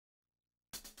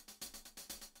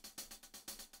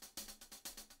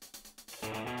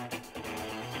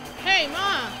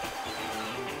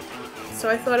so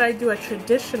I thought I'd do a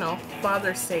traditional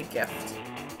Father's Day gift.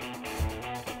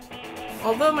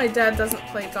 Although my dad doesn't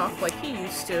play golf like he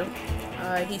used to,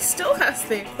 he still has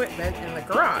the equipment in the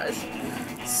garage,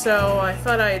 so I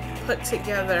thought I'd put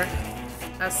together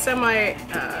a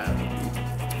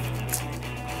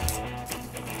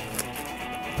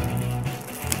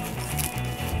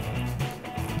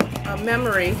a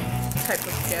memory type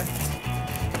of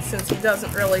gift, since he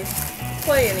doesn't really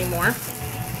play anymore.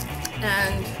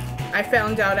 And I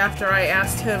found out after I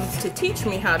asked him to teach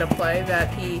me how to play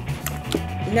that he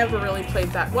never really played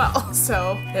that well,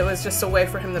 so it was just a way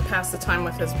for him to pass the time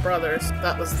with his brothers.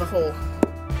 That was the whole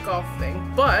golf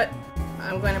thing. But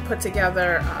I'm going to put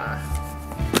together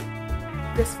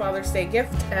this Father's Day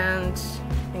gift and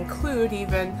include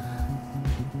even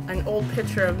an old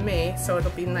picture of me, so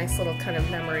it'll be a nice little kind of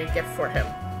memory gift for him.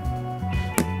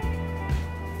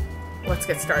 Let's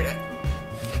get started.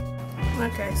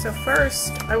 Okay, so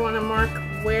first I want to mark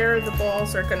where the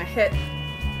balls are going to hit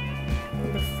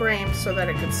the frame so that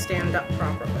it can stand up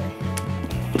properly.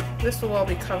 This will all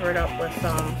be covered up with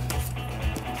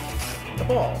the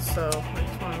balls, so I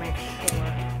just want to make sure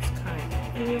it's kind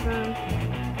of even.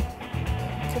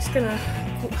 Just gonna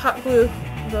hot glue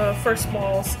the first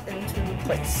balls into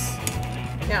place.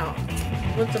 Now,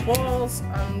 with the balls,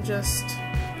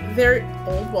 they're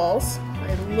old balls.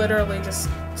 I literally just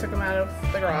took them out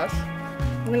of the garage.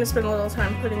 I'm going to spend a little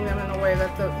time putting them in a way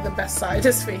that the best side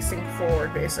is facing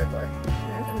forward, basically.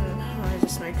 And I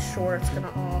just make sure it's going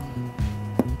to all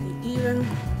be even.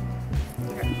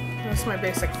 Okay, that's my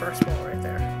basic first ball right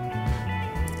there.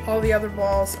 All the other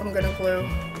balls I'm going to glue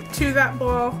to that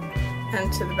ball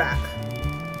and to the back.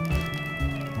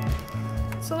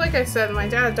 So like I said, my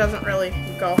dad doesn't really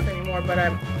golf anymore, but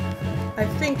I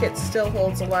think it still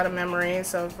holds a lot of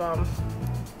memories of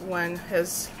when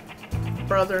his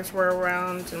brothers were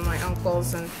around and my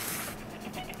uncles, and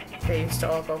they used to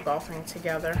all go golfing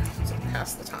together to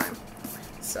pass the time.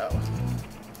 So,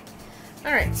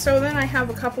 alright, so then I have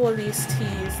a couple of these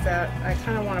tees that I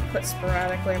kind of want to put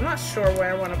sporadically. I'm not sure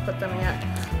where I want to put them yet.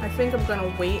 I think I'm going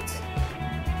to wait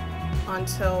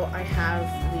until I have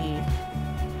the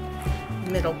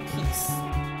middle piece.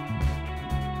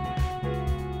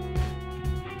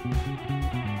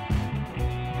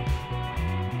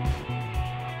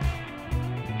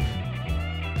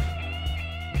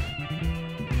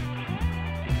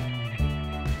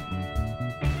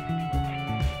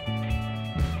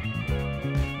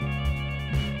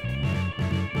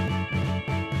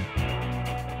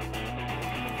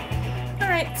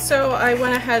 So I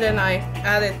went ahead and I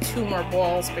added 2 more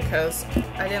balls because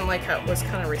I didn't like how it was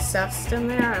kind of recessed in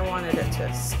there. I wanted it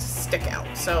to stick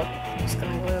out. So I'm just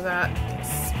going to glue that.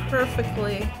 It's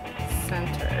perfectly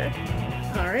centered.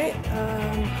 Alright,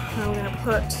 I'm going to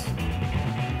put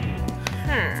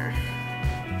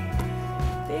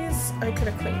these I could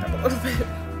have cleaned up a little bit.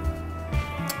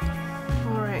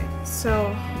 Alright,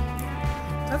 so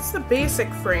that's the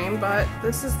basic frame, but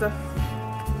this is the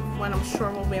one I'm sure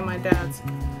will be my dad's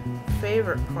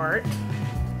favorite part.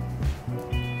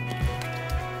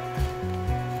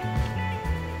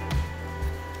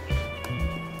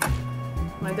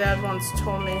 My dad once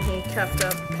told me he kept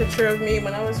a picture of me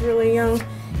when I was really young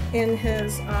in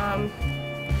his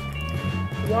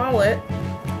wallet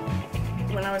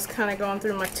when I was kind of going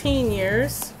through my teen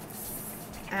years,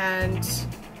 and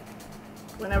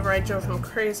whenever I drove him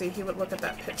crazy he would look at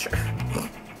that picture.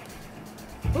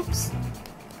 Oops.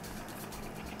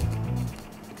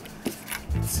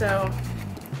 So,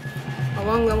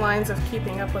 along the lines of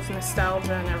keeping up with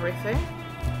nostalgia and everything,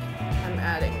 I'm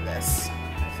adding this.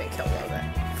 I think he'll love it.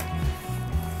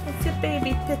 It's a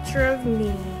baby picture of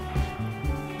me.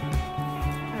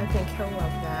 I think he'll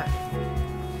love that.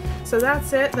 So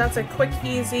that's it. That's a quick,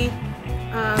 easy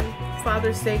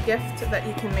Father's Day gift that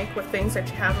you can make with things that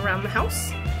you have around the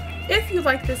house. If you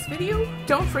like this video,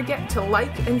 don't forget to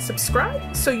like and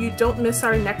subscribe so you don't miss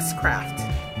our next craft.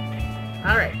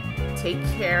 Alright. Take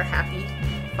care. Happy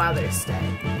Father's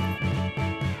Day.